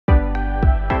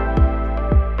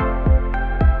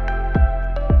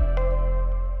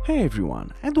Hey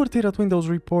everyone, Edward here at Windows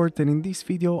Report, and in this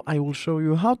video I will show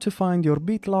you how to find your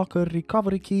Bitlocker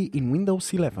recovery key in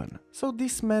Windows 11. So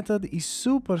this method is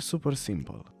super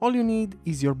simple. All you need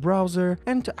is your browser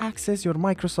and to access your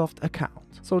Microsoft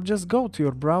account. So just go to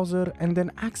your browser and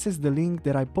then access the link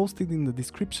that I posted in the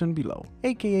description below,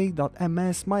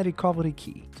 aka.ms myrecoverykey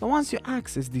key. So once you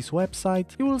access this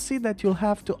website, you will see that you'll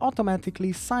have to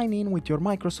automatically sign in with your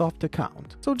Microsoft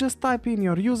account. So just type in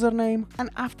your username and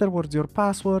afterwards your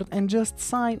password and just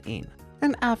sign in.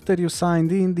 And after you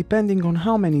signed in, depending on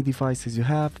how many devices you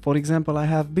have, for example I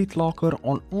have Bitlocker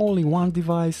on only one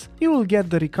device, you will get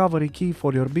the recovery key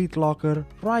for your Bitlocker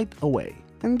right away.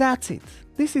 And that's it.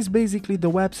 This is basically the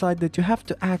website that you have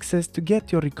to access to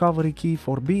get your recovery key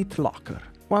for Bitlocker.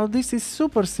 While this is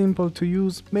super simple to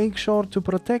use, make sure to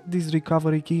protect this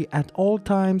recovery key at all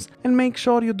times and make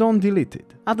sure you don't delete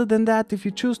it. Other than that, if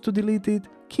you choose to delete it,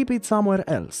 keep it somewhere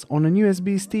else, on an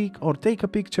USB stick, or take a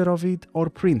picture of it or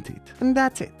print it. And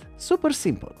that's it. Super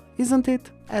simple, isn't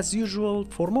it? As usual,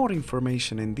 for more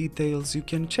information and details, you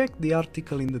can check the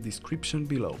article in the description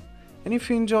below. And if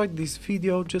you enjoyed this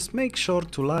video, just make sure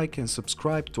to like and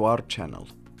subscribe to our channel.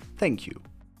 Thank you.